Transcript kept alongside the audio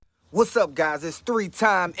What's up, guys? It's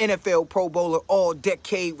three-time NFL Pro Bowler,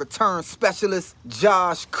 all-decade return specialist,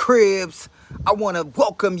 Josh Cribbs. I want to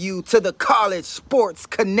welcome you to the College Sports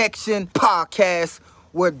Connection podcast,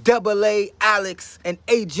 where AA Alex and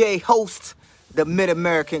AJ host the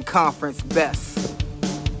Mid-American Conference best.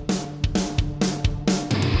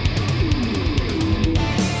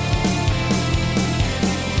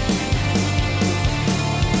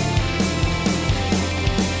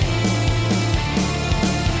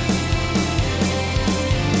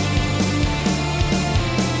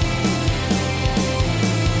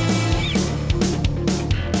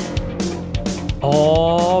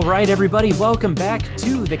 All right, everybody, welcome back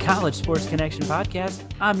to the College Sports Connection podcast.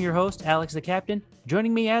 I'm your host, Alex the Captain.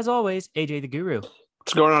 Joining me, as always, AJ the Guru.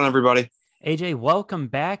 What's going on, everybody? AJ, welcome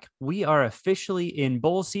back. We are officially in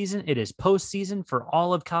bowl season. It is postseason for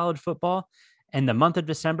all of college football, and the month of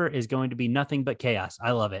December is going to be nothing but chaos.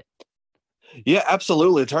 I love it. Yeah,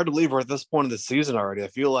 absolutely. It's hard to believe we're at this point of the season already. I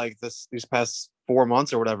feel like these past 4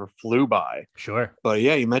 months or whatever flew by. Sure. But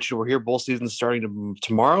yeah, you mentioned we're here. Bowl season starting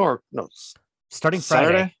tomorrow or no? Starting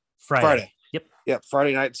Saturday? Friday. Yep. Yeah,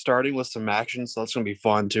 Friday night starting with some action. So that's going to be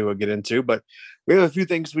fun to get into. But we have a few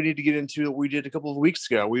things we need to get into that we did a couple of weeks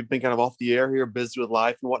ago. We've been kind of off the air here, busy with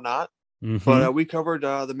life and whatnot. Mm-hmm. But we covered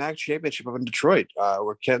the MAC championship up in Detroit,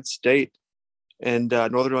 where Kent State and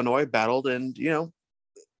Northern Illinois battled. And, you know,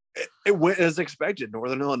 it went as expected.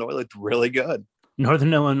 Northern Illinois looked really good.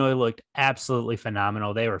 Northern Illinois looked absolutely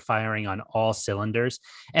phenomenal. They were firing on all cylinders.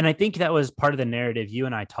 And I think that was part of the narrative you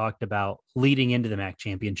and I talked about leading into the MAC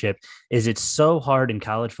championship is it's so hard in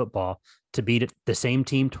college football to beat the same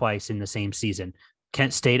team twice in the same season.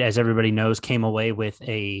 Kent State, as everybody knows, came away with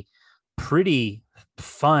a pretty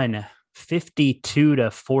fun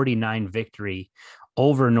 52-49 victory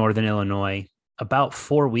over Northern Illinois about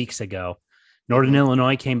 4 weeks ago. Northern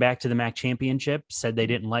Illinois came back to the MAC championship, said they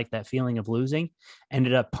didn't like that feeling of losing,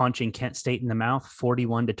 ended up punching Kent State in the mouth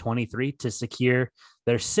 41-23 to secure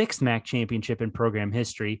their sixth MAC championship in program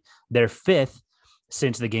history, their fifth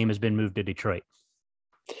since the game has been moved to Detroit.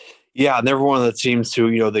 Yeah, and they were one of the teams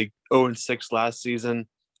who, they 0-6 last season.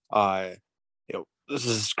 This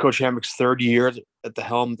is Coach Hammock's third year at the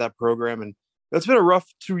helm of that program, and it's been a rough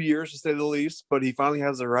 2 years to say the least, but he finally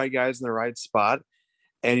has the right guys in the right spot.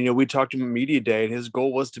 And, we talked to him at Media Day, and his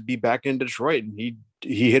goal was to be back in Detroit. And he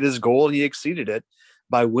hit his goal, and he exceeded it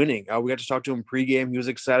by winning. We got to talk to him pregame. He was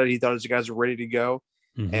excited. He thought his guys were ready to go.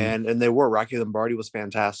 Mm-hmm. And they were. Rocky Lombardi was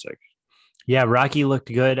fantastic. Yeah, Rocky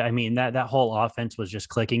looked good. I mean, that whole offense was just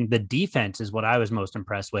clicking. The defense is what I was most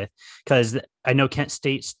impressed with because I know Kent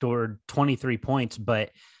State scored 23 points,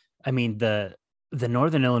 but, I mean, the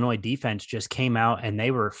Northern Illinois defense just came out, and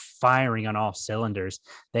they were firing on all cylinders.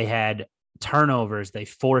 They had turnovers, they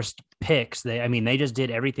forced picks, they just did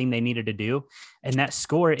everything they needed to do, and that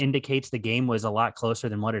score indicates the game was a lot closer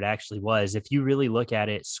than what it actually was. If you really look at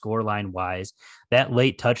it scoreline wise, that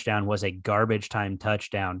late touchdown was a garbage time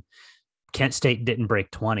touchdown. Kent State didn't break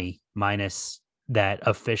 20 minus that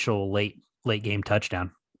official late game touchdown.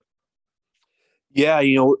 Yeah,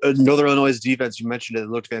 Northern Illinois' defense, you mentioned it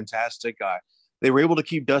looked fantastic. They were able to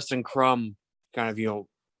keep Dustin Crum kind of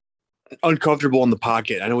uncomfortable in the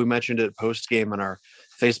pocket. I know we mentioned it post game on our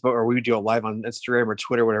Facebook, or we do a live on Instagram or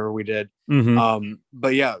Twitter, whatever we did. Mm-hmm.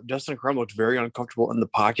 But yeah, Dustin Crum looked very uncomfortable in the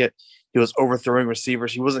pocket. He was overthrowing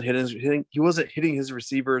receivers. He wasn't hitting his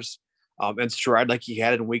receivers in stride like he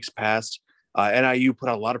had in weeks past. NIU put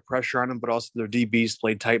a lot of pressure on him, but also their DBs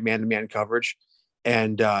played tight man-to-man coverage,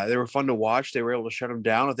 and they were fun to watch. They were able to shut him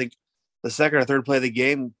down. I think the second or third play of the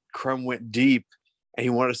game, Crum went deep, and he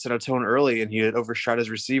wanted to set a tone early, and he had overshot his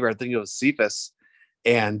receiver. I think it was Cephas,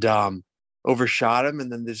 and overshot him, and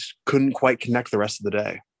then just couldn't quite connect the rest of the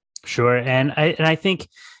day. Sure. And I think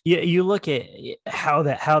you look at how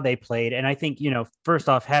they played, and I think, first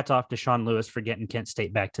off, hats off to Sean Lewis for getting Kent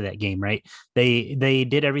State back to that game, right? They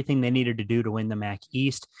did everything they needed to do to win the MAC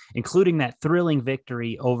East, including that thrilling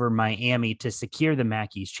victory over Miami to secure the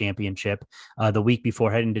MAC East championship the week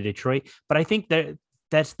before heading to Detroit. But I think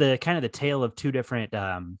that's the kind of the tale of two different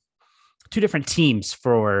teams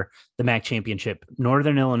for the MAC championship.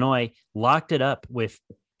 Northern Illinois locked it up with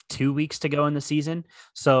 2 weeks to go in the season.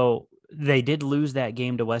 So they did lose that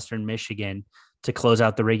game to Western Michigan to close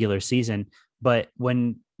out the regular season. But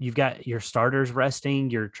when you've got your starters resting,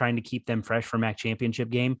 you're trying to keep them fresh for MAC championship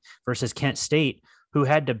game versus Kent State, who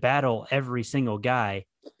had to battle every single guy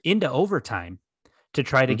into overtime to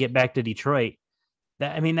try to get back to Detroit.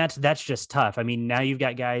 That's just tough. I mean, now you've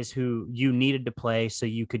got guys who you needed to play so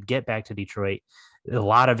you could get back to Detroit. A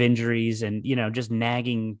lot of injuries and, just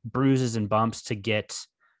nagging bruises and bumps to get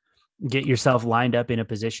yourself lined up in a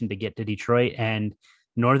position to get to Detroit. And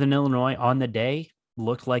Northern Illinois on the day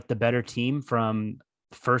looked like the better team from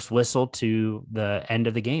first whistle to the end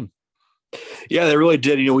of the game. Yeah, they really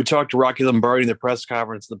did. We talked to Rocky Lombardi in the press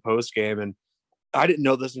conference in the post game, and I didn't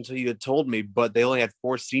know this until you had told me, but they only had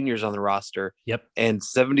 4 seniors on the roster. Yep. And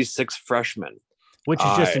 76 freshmen. Which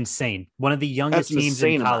is just insane. One of the youngest teams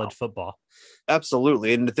in college football.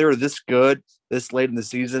 Absolutely. And if they were this good this late in the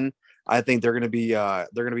season, I think they're going to be a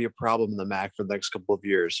problem in the MAC for the next couple of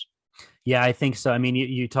years. Yeah, I think so. I mean,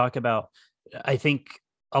 you talk about, I think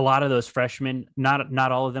a lot of those freshmen,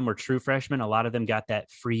 not all of them were true freshmen. A lot of them got that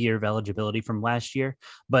free year of eligibility from last year.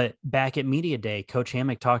 But back at Media Day, Coach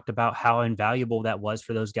Hammock talked about how invaluable that was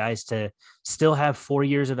for those guys to still have 4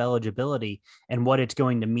 years of eligibility and what it's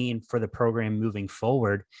going to mean for the program moving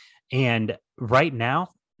forward. And right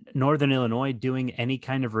now, Northern Illinois doing any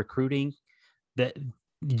kind of recruiting that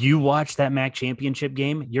you watch that MAC championship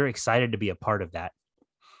game, you're excited to be a part of that.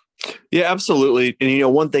 Yeah, absolutely.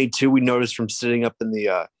 And one thing too, we noticed from sitting up in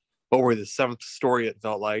the the 7th story, it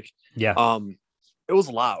felt like, yeah, it was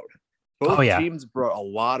loud. Both yeah. teams brought a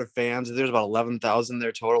lot of fans. There's about 11,000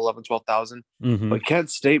 there total, 12,000. Mm-hmm. But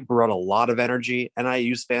Kent State brought a lot of energy.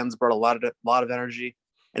 NIU's fans brought a lot of energy.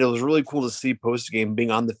 And it was really cool to see post game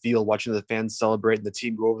being on the field, watching the fans celebrate and the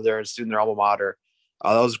team go over there and student their alma mater.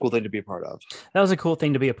 That was a cool thing to be a part of. That was a cool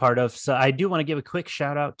thing to be a part of. So I do want to give a quick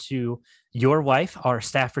shout out to your wife, our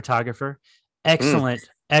staff photographer. Excellent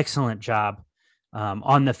job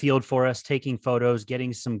on the field for us, taking photos,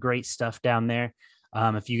 getting some great stuff down there.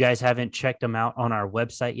 If you guys haven't checked them out on our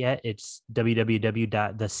website yet, it's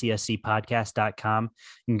www.thecscpodcast.com.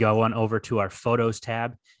 You can go on over to our photos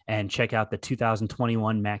tab and check out the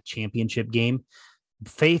 2021 MAC championship game.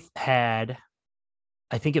 Faith had,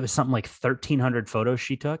 I think it was something like 1,300 photos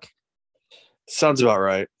she took. Sounds about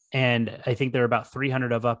right. And I think there are about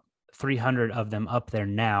 300 of them up there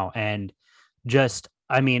now. And just,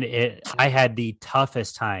 I mean, I had the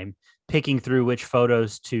toughest time picking through which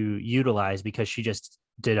photos to utilize because she just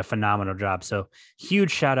did a phenomenal job. So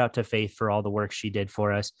huge shout out to Faith for all the work she did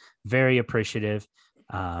for us. Very appreciative.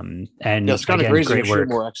 And it's kind of crazy. She had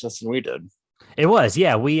more access than we did. It was.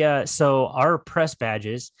 Yeah. We, so our press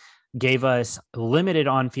badges gave us limited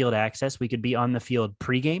on-field access. We could be on the field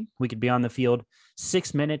pregame. We could be on the field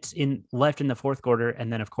 6 minutes left in the fourth quarter.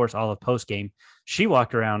 And then of course, all of postgame. She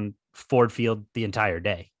walked around Ford Field the entire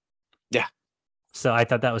day. Yeah. So I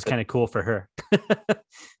thought that was kind of cool for her.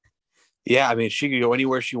 Yeah. I mean, she could go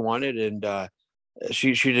anywhere she wanted and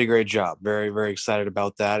she did a great job. Very, very excited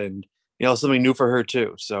about that. And, something new for her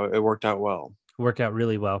too. So it worked out well. Worked out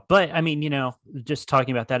really well. But I mean, just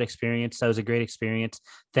talking about that experience, that was a great experience.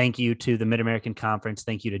 Thank you to the Mid-American Conference.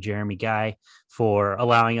 Thank you to Jeremy Guy for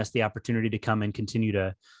allowing us the opportunity to come and continue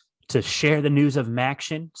to share the news of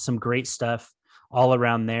MACtion. Some great stuff all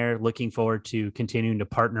around there. Looking forward to continuing to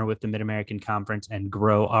partner with the Mid-American Conference and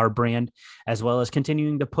grow our brand, as well as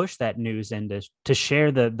continuing to push that news and to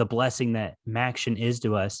share the blessing that MACtion is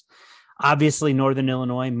to us. Obviously, Northern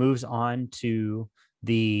Illinois moves on to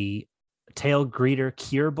the Tail Greeter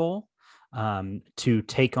Cure Bowl to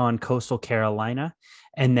take on Coastal Carolina.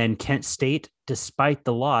 And then Kent State, despite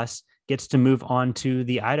the loss, gets to move on to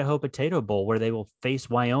the Idaho Potato Bowl, where they will face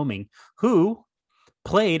Wyoming, who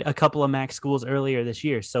played a couple of MAC schools earlier this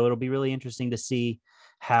year. So it'll be really interesting to see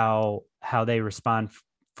how they respond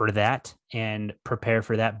for that and prepare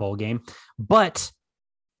for that bowl game. But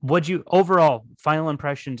what'd you overall final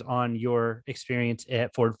impressions on your experience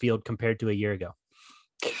at Ford Field compared to a year ago?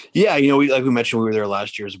 Yeah, like we mentioned, we were there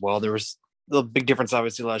last year as well. There was the big difference,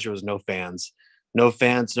 obviously, last year was no fans, no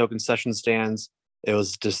concession stands. It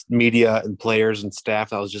was just media and players and staff.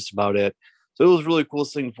 That was just about it. So it was really cool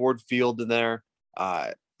seeing Ford Field in there,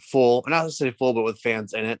 full, not to say full, but with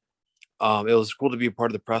fans in it. It was cool to be a part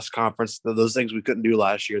of the press conference. Those things we couldn't do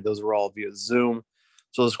last year, those were all via Zoom.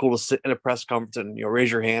 So it was cool to sit in a press conference and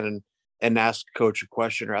raise your hand and ask coach a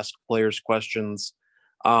question or ask players questions.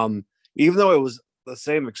 Even though it was the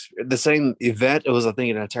same event, it was, I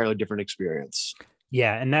think, an entirely different experience.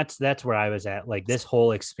 Yeah, and that's where I was at. Like, this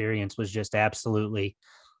whole experience was just absolutely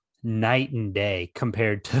night and day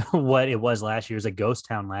compared to what it was last year. It was a ghost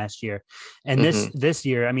town last year, and this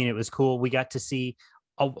year, I mean, it was cool. We got to see.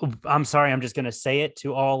 Oh, I'm sorry, I'm just going to say it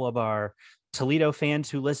to all of our Toledo fans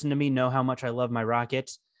who listen to me know how much I love my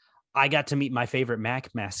Rockets. I got to meet my favorite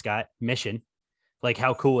MAC mascot, Mission. Like,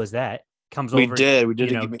 how cool is that? Comes over, we did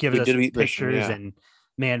gives us pictures, Mission, yeah. And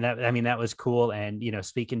man, that was cool. And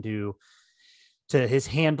speaking to to his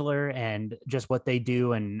handler and just what they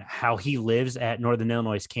do and how he lives at Northern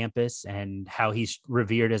Illinois campus and how he's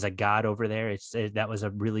revered as a god over there. That was a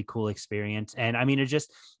really cool experience. And I mean, it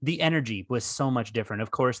just, the energy was so much different.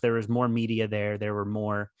 Of course, there was more media there. There were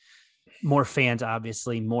more fans,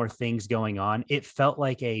 obviously, more things going on. It felt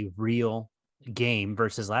like a real game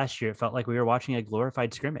versus last year. It felt like we were watching a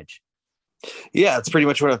glorified scrimmage. Yeah, it's pretty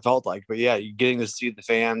much what it felt like. But yeah, you're getting to see the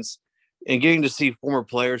fans and getting to see former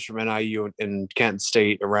players from NIU and Kent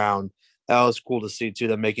State around. That was cool to see too.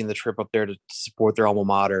 Them making the trip up there to support their alma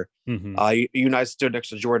mater. Mm-hmm. You and I stood next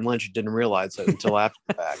to Jordan Lynch and didn't realize it until after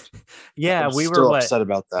the fact. Yeah, I'm we still were upset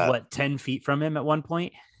about that. What, 10 feet from him at one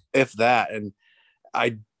point? If that, and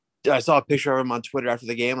I saw a picture of him on Twitter after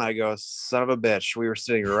the game, and I go, son of a bitch, we were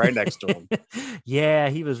sitting right next to him. Yeah,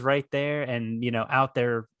 he was right there and, out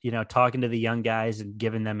there, talking to the young guys and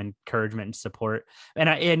giving them encouragement and support. And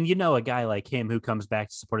a guy like him who comes back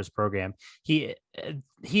to support his program, he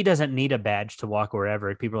doesn't need a badge to walk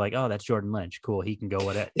wherever. People are like, oh, that's Jordan Lynch. Cool. He can go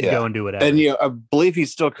and do whatever. And, I believe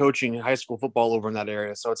he's still coaching high school football over in that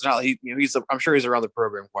area. So it's not, I'm sure he's around the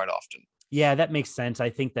program quite often. Yeah, that makes sense. I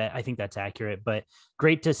think that's accurate, but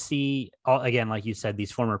great to see again, like you said,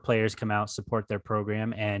 these former players come out, support their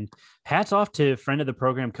program, and hats off to friend of the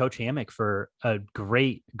program, Coach Hammock, for a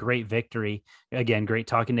great victory. Again, great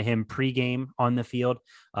talking to him pregame on the field,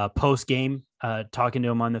 post-game, talking to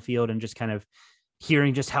him on the field and just kind of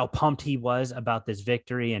hearing just how pumped he was about this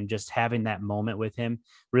victory and just having that moment with him.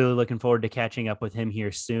 Really looking forward to catching up with him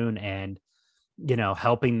here soon and,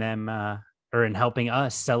 helping them, helping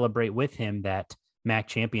us celebrate with him that MAC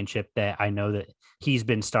championship that I know that he's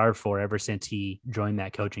been starved for ever since he joined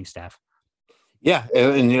that coaching staff. Yeah.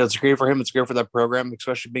 And it's great for him. It's great for that program,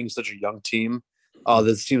 especially being such a young team.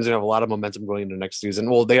 This team's gonna have a lot of momentum going into next season.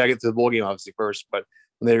 Well, they gotta get to the bowl game obviously first, but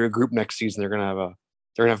when they regroup next season, they're gonna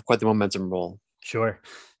have quite the momentum roll. Sure.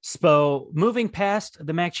 So moving past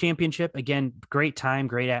the MAC championship, again, great time,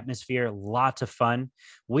 great atmosphere, lots of fun.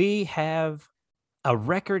 We have a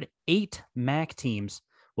record 8 MAC teams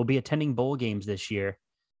will be attending bowl games this year.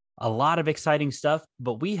 A lot of exciting stuff,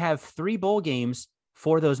 but we have 3 bowl games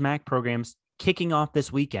for those MAC programs kicking off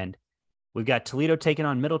this weekend. We've got Toledo taking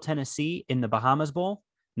on Middle Tennessee in the Bahamas Bowl,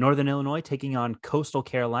 Northern Illinois taking on Coastal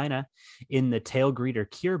Carolina in the Tail Greeter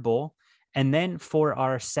Cure Bowl. And then for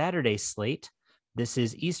our Saturday slate, this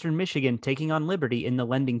is Eastern Michigan taking on Liberty in the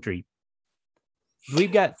Lending Tree.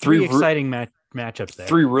 We've got 3 exciting matchups there.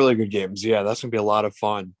 3 really good games. Yeah, that's going to be a lot of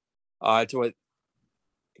fun. To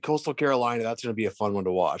Coastal Carolina, that's going to be a fun one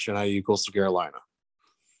to watch. And IU Coastal Carolina.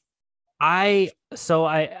 A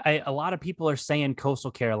lot of people are saying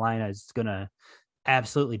Coastal Carolina is going to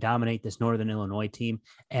absolutely dominate this Northern Illinois team.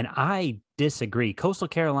 And I disagree. Coastal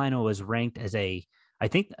Carolina was ranked as I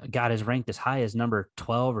think God is ranked as high as number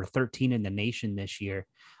 12 or 13 in the nation this year.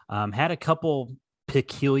 Had a couple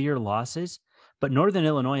peculiar losses, but Northern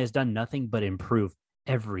Illinois has done nothing but improve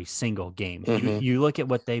every single game. Mm-hmm. You look at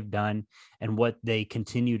what they've done and what they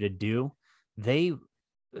continue to do. This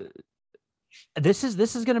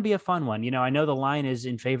is going to be a fun one. I know the line is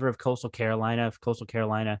in favor of Coastal Carolina. If Coastal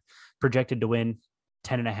Carolina projected to win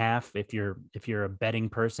 10.5, if you're a betting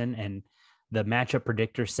person, and the matchup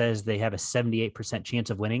predictor says they have a 78% chance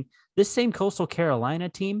of winning. This same Coastal Carolina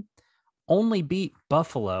team only beat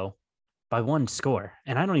Buffalo by 1 score.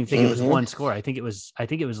 And I don't even think it was 1 score. I think it was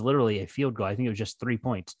literally a field goal. I think it was just 3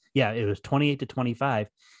 points. Yeah, it was 28-25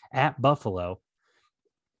 at Buffalo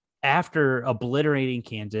after obliterating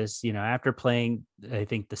Kansas, after playing, I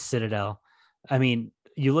think, the Citadel. I mean,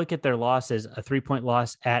 you look at their losses, a 3-point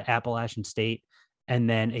loss at Appalachian State, and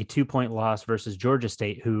then a 2-point loss versus Georgia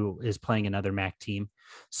State, who is playing another MAC team.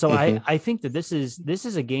 So I think that this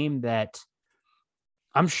is a game that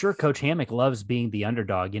I'm sure Coach Hammock loves being the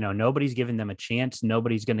underdog. Nobody's giving them a chance.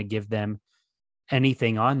 Nobody's going to give them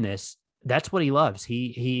anything on this. That's what he loves.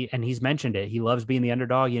 He's mentioned it. He loves being the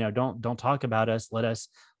underdog. Don't talk about us. Let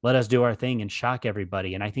us do our thing and shock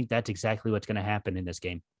everybody. And I think that's exactly what's going to happen in this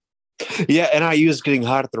game. Yeah, NIU is getting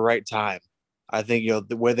hot at the right time. I think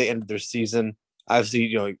the way they ended their season.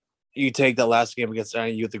 Obviously, you take that last game against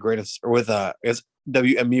NIU with the grain of, or with against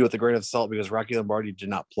WMU with the grain of salt because Rocky Lombardi did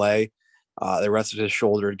not play. They rested his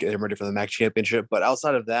shoulder to get him ready for the MAC championship. But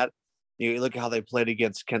outside of that, you look at how they played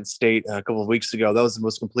against Kent State a couple of weeks ago. That was the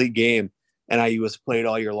most complete game NIU has played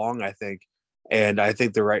all year long, I think. And I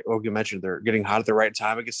think like you mentioned, they're getting hot at the right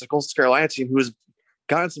time against the Coastal Carolina team, who has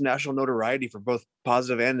gotten some national notoriety for both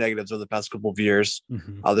positive and negatives over the past couple of years.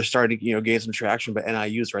 Mm-hmm. They're starting to gain some traction, but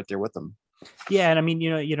NIU is right there with them. Yeah, and I mean,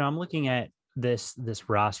 I'm looking at this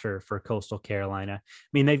roster for Coastal Carolina. I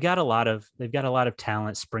mean, they've got a lot of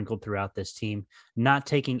talent sprinkled throughout this team, not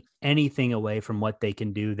taking anything away from what they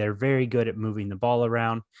can do. They're very good at moving the ball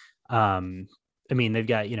around. I mean, they've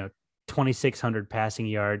got, 2,600 passing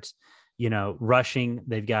yards, rushing.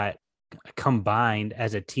 They've got combined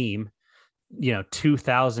as a team,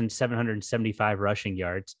 2,775 rushing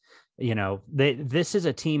yards. This is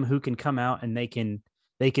a team who can come out and they can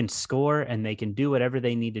score and they can do whatever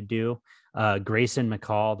they need to do. Grayson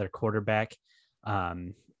McCall, their quarterback,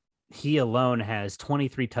 he alone has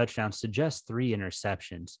 23 touchdowns to just 3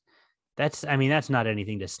 interceptions. That's not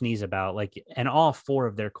anything to sneeze about. And all 4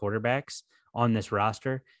 of their quarterbacks on this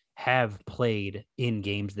roster have played in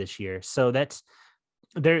games this year. So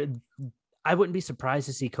I wouldn't be surprised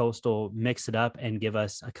to see Coastal mix it up and give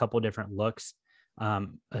us a couple different looks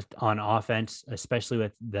on offense,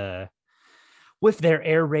 especially with their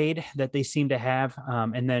air raid that they seem to have.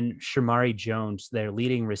 And then Shamari Jones, their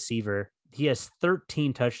leading receiver, he has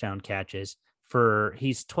 13 touchdown catches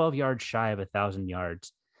he's 12 yards shy of 1,000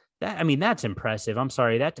 yards. That's impressive. I'm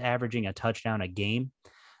sorry. That's averaging a touchdown a game.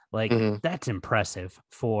 That's impressive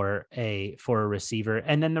for a receiver.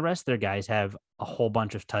 And then the rest of their guys have a whole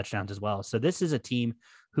bunch of touchdowns as well. So this is a team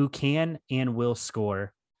who can and will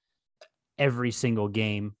score every single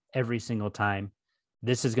game, every single time.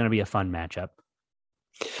 This is going to be a fun matchup.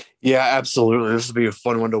 Yeah, absolutely. This will be a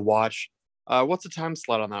fun one to watch. What's the time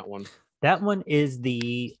slot on that one? That one is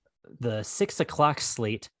the 6 o'clock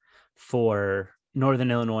slate for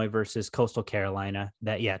Northern Illinois versus Coastal Carolina.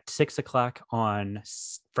 6 o'clock on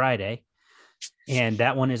Friday. And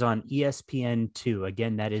that one is on ESPN2.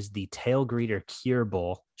 Again, that is the Tail Greeter Cure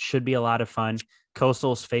Bowl. Should be a lot of fun.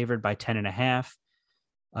 Coastal's favored by 10.5.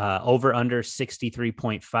 Over under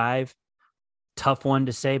 63.5. Tough one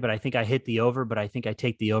to say, but I think I hit the over, but I think I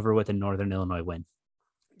take the over with a Northern Illinois win.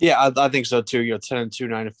 Yeah, I think so too.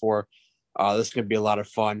 10-2, 9-4. This is going to be a lot of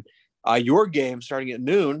fun. Your game starting at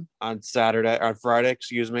noon on Friday,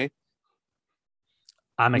 excuse me.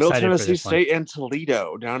 I'm excited Middle Tennessee for this State one. And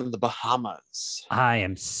Toledo down in the Bahamas. I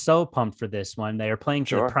am so pumped for this one. They are playing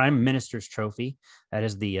for the Prime Minister's Trophy. That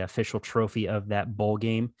is the official trophy of that bowl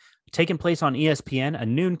game. Taking place on ESPN, a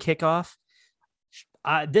noon kickoff.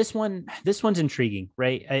 This one's intriguing,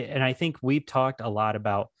 right? And I think we've talked a lot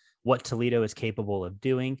about what Toledo is capable of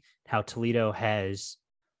doing, how Toledo has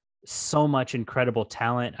so much incredible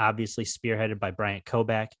talent, obviously spearheaded by Bryant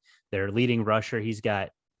Koback, their leading rusher. He's got,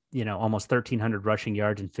 almost 1,300 rushing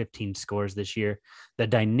yards and 15 scores this year. The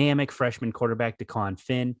dynamic freshman quarterback, DeCon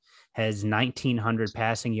Finn, has 1,900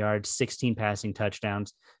 passing yards, 16 passing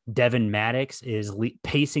touchdowns. Devin Maddox is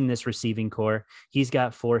pacing this receiving core. He's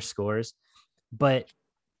got 4 scores. But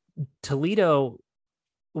Toledo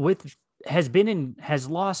has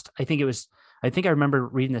lost, I think I remember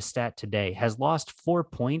reading the stat today, has lost 4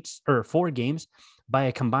 games by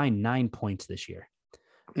a combined 9 points this year.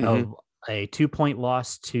 Mm-hmm. A 2-point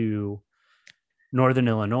loss to Northern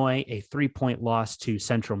Illinois, a 3-point loss to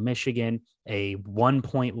Central Michigan, a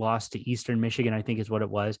 1-point loss to Eastern Michigan, I think is what it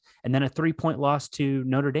was, and then a 3-point loss to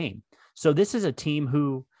Notre Dame. So this is a team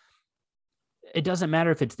who, it doesn't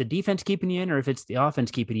matter if it's the defense keeping you in or if it's the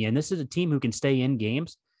offense keeping you in. This is a team who can stay in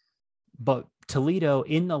games. But Toledo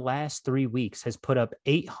in the last 3 weeks has put up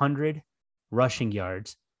 800 rushing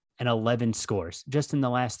yards and 11 scores just in the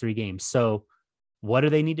last 3 games. So what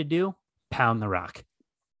do they need to do? Pound the rock.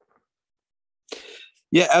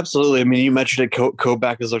 Yeah, absolutely. I mean, you mentioned it.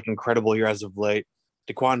 Koback has looked incredible here as of late.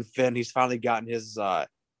 DeQuan Finn, he's finally gotten he's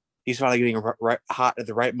finally getting hot at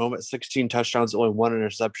the right moment. 16 touchdowns, only 1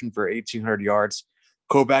 interception for 1,800 yards.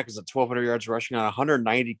 Koback is at 1,200 yards rushing on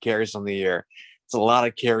 190 carries on the year. It's a lot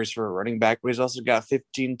of carries for a running back, but he's also got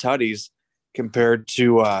 15 tutties compared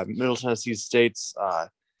to Middle Tennessee State's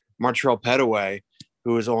Montreal Petaway,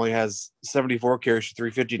 who only has 74 carries for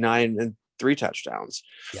 359 and 3 touchdowns.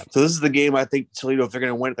 Yep. So this is the game I think Toledo, if they're going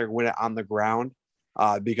to win it, they're going to win it on the ground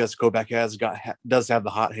because Koback does have the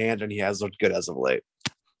hot hand and he has looked good as of late.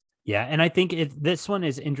 Yeah, and I think this one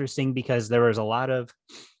is interesting because there was a lot of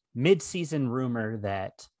mid-season rumor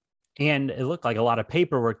and it looked like a lot of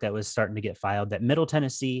paperwork that was starting to get filed that Middle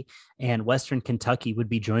Tennessee and Western Kentucky would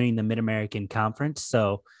be joining the Mid-American Conference.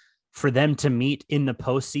 So for them to meet in the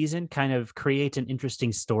postseason kind of creates an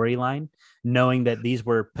interesting storyline, knowing that these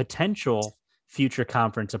were potential future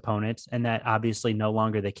conference opponents and that obviously no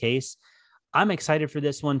longer the case. I'm excited for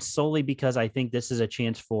this one solely because I think this is a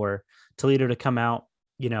chance for Toledo to come out.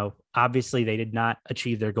 Obviously they did not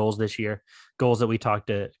achieve their goals this year, goals that we talked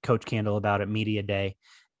to Coach Candle about at Media Day.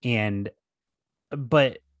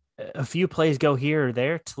 But a few plays go here or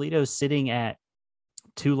there. Toledo's sitting at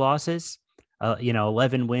 2 losses.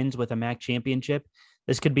 11 wins with a MAC championship.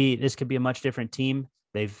 This could be a much different team.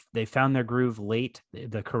 They've found their groove late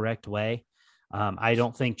the correct way. I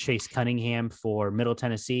don't think Chase Cunningham for Middle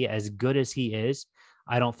Tennessee, as good as he is,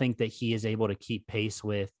 I don't think that he is able to keep pace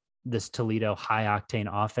with this Toledo high octane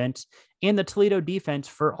offense. And the Toledo defense,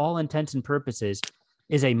 for all intents and purposes,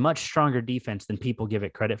 is a much stronger defense than people give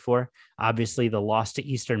it credit for. Obviously, the loss to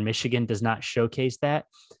Eastern Michigan does not showcase that.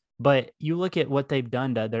 But you look at what they've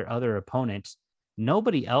done to their other opponents,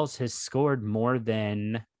 nobody else has scored more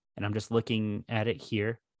than, and I'm just looking at it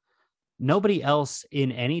here, nobody else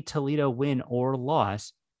in any Toledo win or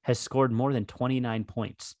loss has scored more than 29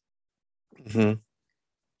 points. Mm-hmm.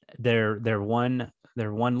 Their one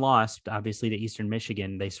loss, obviously, to Eastern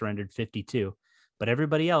Michigan, they surrendered 52, but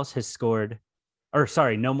everybody else has scored, or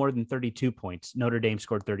sorry, no more than 32 points. Notre Dame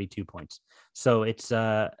scored 32 points. So it's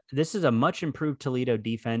this is a much improved Toledo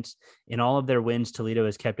defense. In all of their wins, Toledo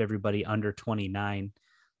has kept everybody under 29.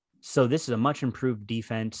 So this is a much improved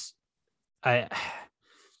defense.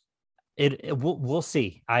 We'll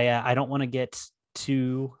see. I don't want to get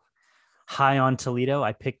too high on Toledo.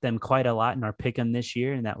 I picked them quite a lot in our pick 'em this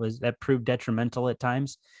year, and that proved detrimental at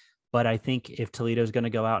times. But I think if Toledo's going to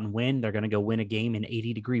go out and win, they're going to go win a game in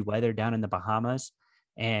 80-degree weather down in the Bahamas,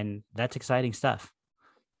 and that's exciting stuff.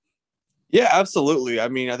 Yeah, absolutely. I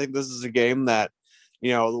mean, I think this is a game that,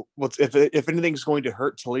 if anything's going to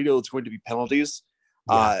hurt Toledo, it's going to be penalties.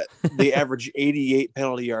 Yeah. They average 88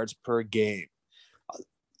 penalty yards per game.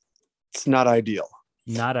 It's not ideal.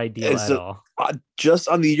 Not ideal at all. Just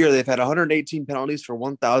on the year, they've had 118 penalties for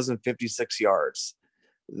 1,056 yards.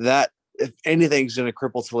 That, if anything's going to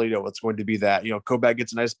cripple Toledo, it's going to be that. Kovac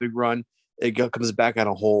gets a nice big run. It comes back on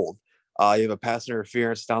a hold. You have a pass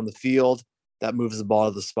interference down the field that moves the ball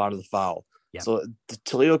to the spot of the foul. Yep. So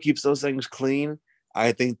Toledo keeps those things clean.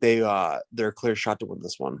 I think they're a clear shot to win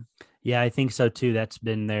this one. Yeah, I think so too. That's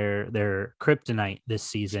been their kryptonite this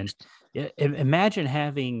season. Imagine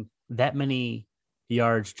having that many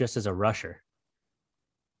yards just as a rusher.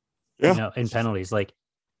 Yeah. In penalties. Like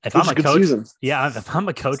if It's I'm a good coach, season. if I'm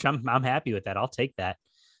a coach, I'm happy with that. I'll take that.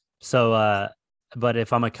 So, but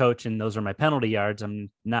if I'm a coach and those are my penalty yards,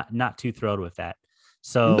 I'm not too thrilled with that.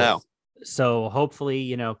 So, No. So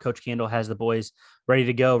hopefully, Coach Candle has the boys ready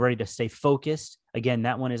to go, ready to stay focused. Again,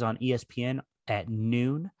 that one is on ESPN at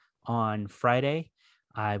noon on Friday.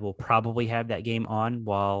 I will probably have that game on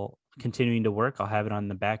while continuing to work. I'll have it on in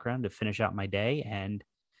the background to finish out my day. And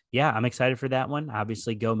yeah, I'm excited for that one.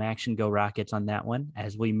 Obviously, go Maction, go Rockets on that one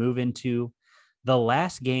as we move into the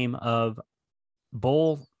last game of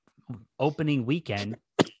bowl opening weekend.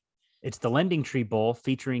 It's the Lending Tree Bowl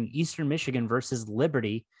featuring Eastern Michigan versus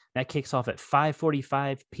Liberty. That kicks off at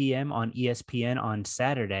 5:45 p.m. on ESPN on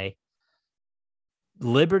Saturday.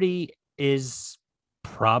 Liberty is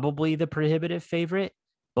probably the prohibitive favorite.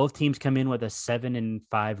 Both teams come in with a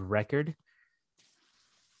 7-5 record.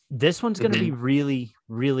 This one's going to be really,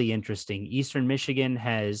 really interesting. Eastern Michigan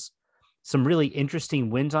has some really interesting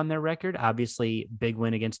wins on their record. Obviously, big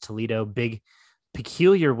win against Toledo, big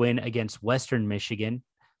peculiar win against Western Michigan.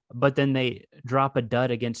 But then they drop a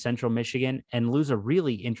dud against Central Michigan and lose a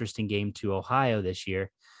really interesting game to Ohio this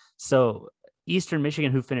year. So Eastern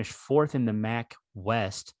Michigan, who finished 4th in the MAC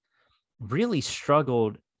West, really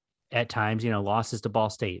struggled at times, losses to Ball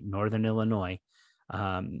State, Northern Illinois,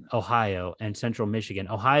 Ohio, and Central Michigan.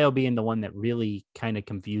 Ohio being the one that really kind of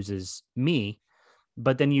confuses me.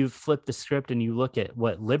 But then you flip the script and you look at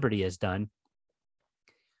what Liberty has done.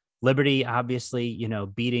 Liberty, obviously,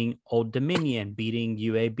 beating Old Dominion, beating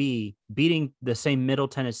UAB, beating the same Middle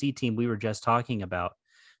Tennessee team we were just talking about.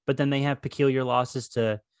 But then they have peculiar losses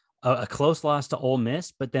to a close loss to Ole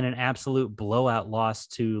Miss, but then an absolute blowout loss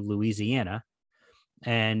to Louisiana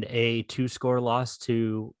and a 2-score loss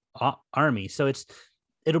to Army. So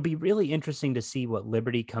it'll be really interesting to see what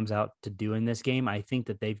Liberty comes out to do in this game. I think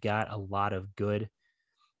that they've got a lot of good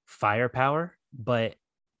firepower, but,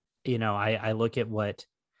 I look at what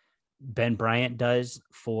Ben Bryant does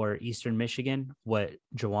for Eastern Michigan, what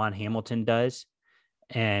Jawan Hamilton does,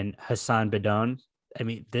 and Hassan Badon. I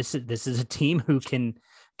mean, this is a team who can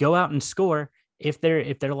go out and score. If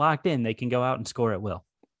they're locked in, they can go out and score at will.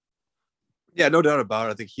 Yeah, no doubt about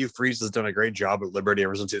it. I think Hugh Freeze has done a great job at Liberty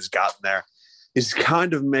ever since he's gotten there. He's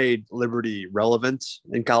kind of made Liberty relevant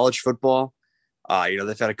in college football.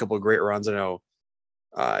 They've had a couple of great runs. I know.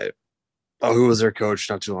 Who was their coach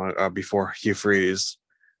not too long before Hugh Freeze?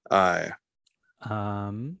 Was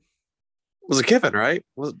it Kiffin, right?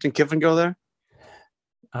 Did Kiffin go there?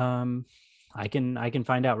 I can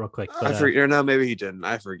find out real quick. But, I forget. No, maybe he didn't.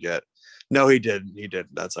 I forget. No, he did. He did.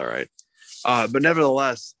 That's all right. But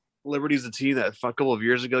nevertheless, Liberty's a team that a couple of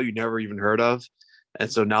years ago you never even heard of,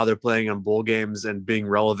 and so now they're playing on bowl games and being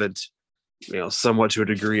relevant, somewhat to a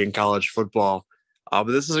degree in college football. But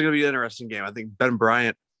this is going to be an interesting game. I think Ben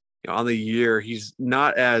Bryant, on the year, he's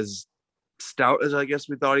not as stout as I guess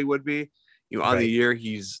we thought he would be. On the year,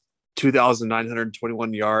 he's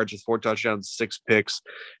 2,921 yards with 4 touchdowns, 6 picks,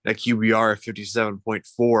 and a QBR of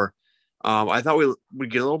 57.4. I thought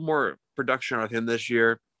we'd get a little more production out of him this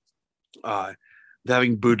year.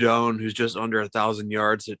 Having Boudon, who's just under 1,000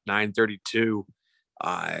 yards at 932.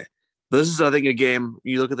 This is, I think, a game.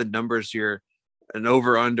 You look at the numbers here, an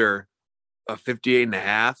over/under of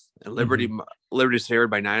 58.5, and Liberty's favored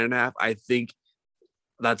by 9.5. I think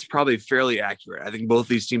that's probably fairly accurate. I think both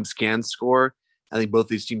these teams can score. I think both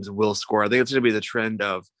these teams will score. I think it's going to be the trend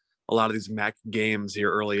of a lot of these MAC games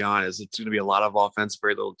here early on. Is it's going to be a lot of offense,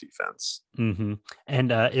 very little defense. Mm-hmm.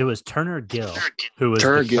 And it was Turner Gill who was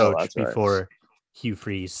the coach before Hugh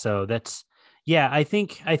Freeze. So that's, yeah, I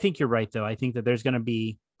think you're right though. I think that there's going to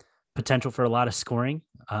be potential for a lot of scoring,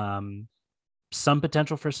 some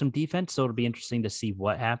potential for some defense. So it'll be interesting to see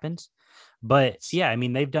what happens. But yeah, I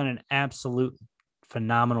mean, they've done an absolute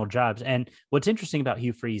phenomenal job. And what's interesting about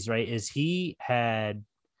Hugh Freeze, right, is he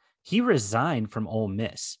resigned from Ole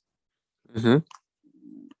Miss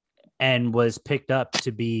and was picked up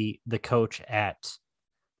to be the coach at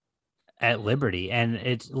Liberty.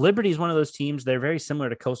 And Liberty is one of those teams. They're very similar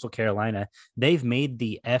to Coastal Carolina. They've made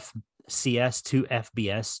the FCS to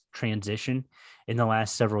FBS transition in the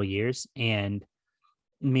last several years. And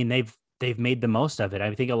I mean, they've made the most of it.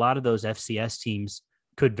 I think a lot of those FCS teams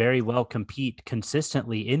could very well compete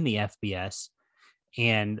consistently in the FBS,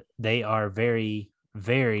 and they are very,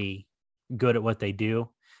 very good at what they do.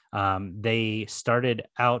 They started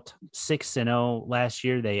out 6-0 last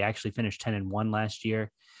year. They actually finished 10-1 last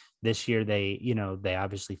year. This year, they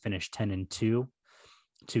obviously finished 10-2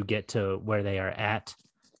 to get to where they are at,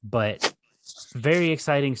 but very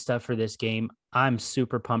exciting stuff for this game. I'm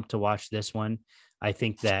super pumped to watch this one. I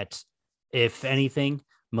think that if anything,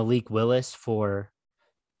 Malik Willis for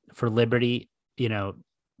Liberty,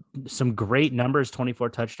 some great numbers, 24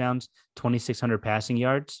 touchdowns, 2,600 passing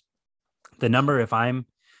yards. The number, if I'm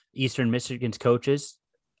Eastern Michigan's coaches,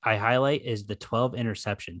 I highlight is the 12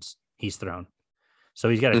 interceptions he's thrown. So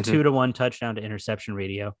he's got a 2-to-1 touchdown to interception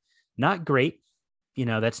ratio. Not great.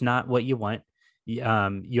 That's not what you want.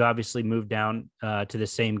 You obviously move down to the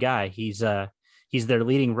same guy. He's their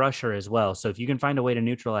leading rusher as well. So if you can find a way to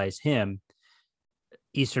neutralize him,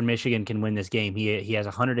 Eastern Michigan can win this game. He has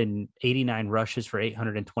 189 rushes for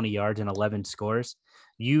 820 yards and 11 scores.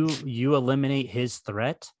 You eliminate his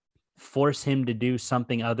threat, force him to do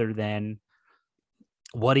something other than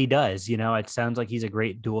what he does. It sounds like he's a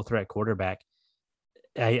great dual threat quarterback.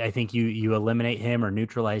 I think you eliminate him or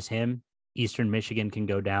neutralize him, Eastern Michigan can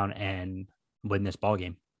go down and win this ball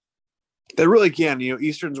game. They really can.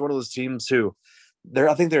 Eastern's one of those teams who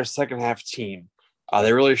I think they're a second half team.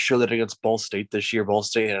 They really showed that against Ball State this year. Ball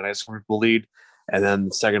State had a nice lead, and then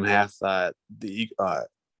the second half, the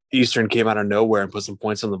Eastern came out of nowhere and put some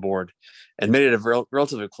points on the board and made it a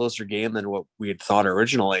relatively closer game than what we had thought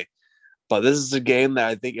originally. But this is a game that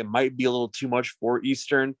I think it might be a little too much for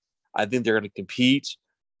Eastern. I think they're going to compete,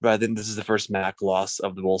 but I think this is the first MAC loss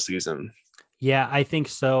of the bowl season. Yeah, I think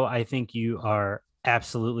so. I think you are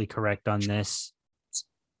absolutely correct on this.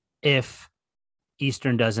 If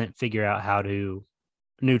Eastern doesn't figure out how to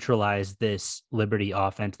neutralize this Liberty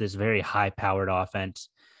offense, this very high-powered offense,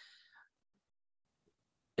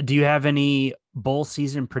 do you have any bowl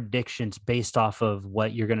season predictions based off of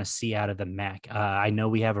what you're going to see out of the MAC? I know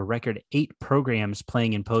we have a record 8 programs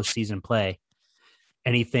playing in postseason play.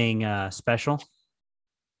 Anything special?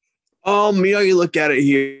 You look at it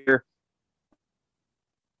here.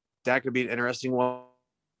 That could be an interesting one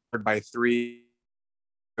by 3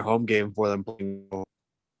 home game for them.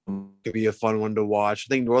 Could be a fun one to watch.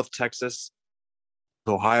 I think North Texas,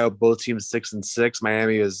 Ohio, both teams 6-6.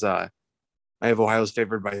 Miami is I have Ohio's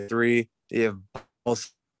favored by 3. You have both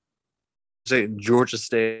State and Georgia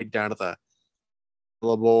State down at the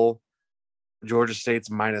Bowl. Georgia State's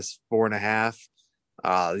 -4.5.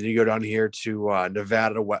 Then you go down here to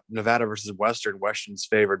Nevada versus Western. Western's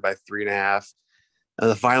favored by 3.5. And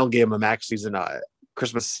the final game of MAC season, New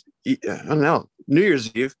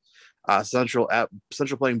Year's Eve, Central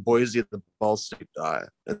playing Boise at the Ball State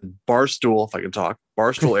Barstool, if I can talk,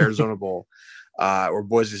 Barstool Arizona Bowl, where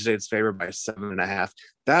Boise State's favored by 7.5.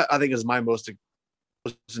 That I think is my most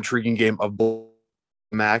intriguing game of bowl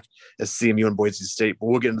MAC is CMU and Boise State, but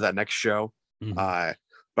we'll get into that next show. But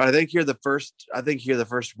I think here the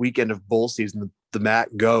first weekend of bowl season, the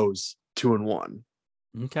MAC goes 2-1.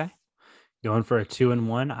 Okay. Going for a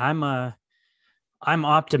 2-1. I'm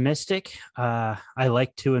optimistic. I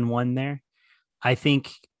like 2-1 there. I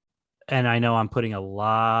think, and I know I'm putting a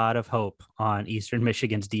lot of hope on Eastern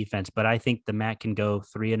Michigan's defense, but I think the MAC can go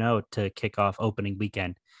 3-0 to kick off opening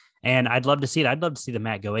weekend. And I'd love to see it. I'd love to see the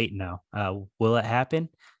MAC go 8-0. Will it happen?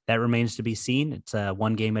 That remains to be seen. It's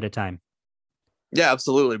one game at a time. Yeah,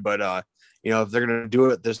 absolutely. But if they're going to do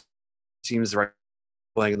it, there's teams right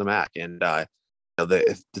playing in the MAC, and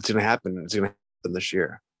if it's going to happen, it's going to happen this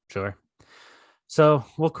year. Sure. So,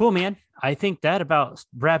 well, cool, man. I think that about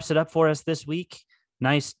wraps it up for us this week.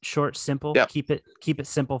 Nice, short, simple. Yep. Keep it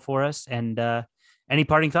simple for us. And any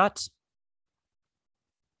parting thoughts?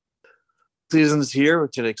 Season's here,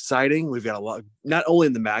 which is exciting. We've got a lot, not only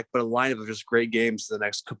in the MAC, but a lineup of just great games the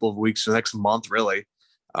next couple of weeks, the next month, really.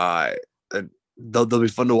 They'll be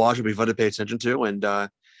fun to watch. It'll be fun to pay attention to. And,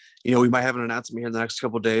 we might have an announcement here in the next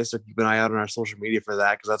couple of days. So keep an eye out on our social media for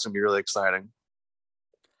that, because that's going to be really exciting.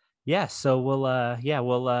 Yeah. So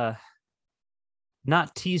we'll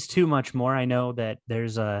not tease too much more. I know that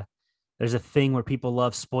there's a thing where people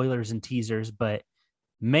love spoilers and teasers, but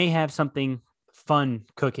may have something fun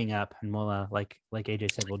cooking up, and we'll like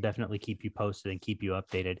AJ said, we'll definitely keep you posted and keep you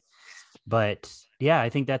updated. But yeah, I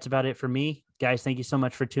think that's about it for me, guys. Thank you so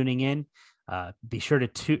much for tuning in. Be sure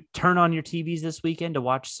to turn on your TVs this weekend to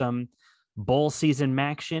watch some bowl season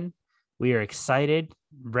action. We are excited,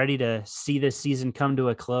 ready to see this season come to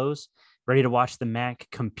a close, ready to watch the MAC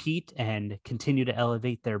compete and continue to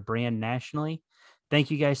elevate their brand nationally.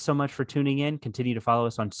 Thank you guys so much for tuning in. Continue to follow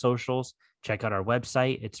us on socials. Check out our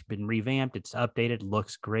website. It's been revamped. It's updated.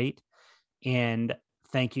 Looks great. And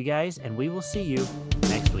thank you guys. And we will see you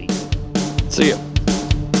next week. See you.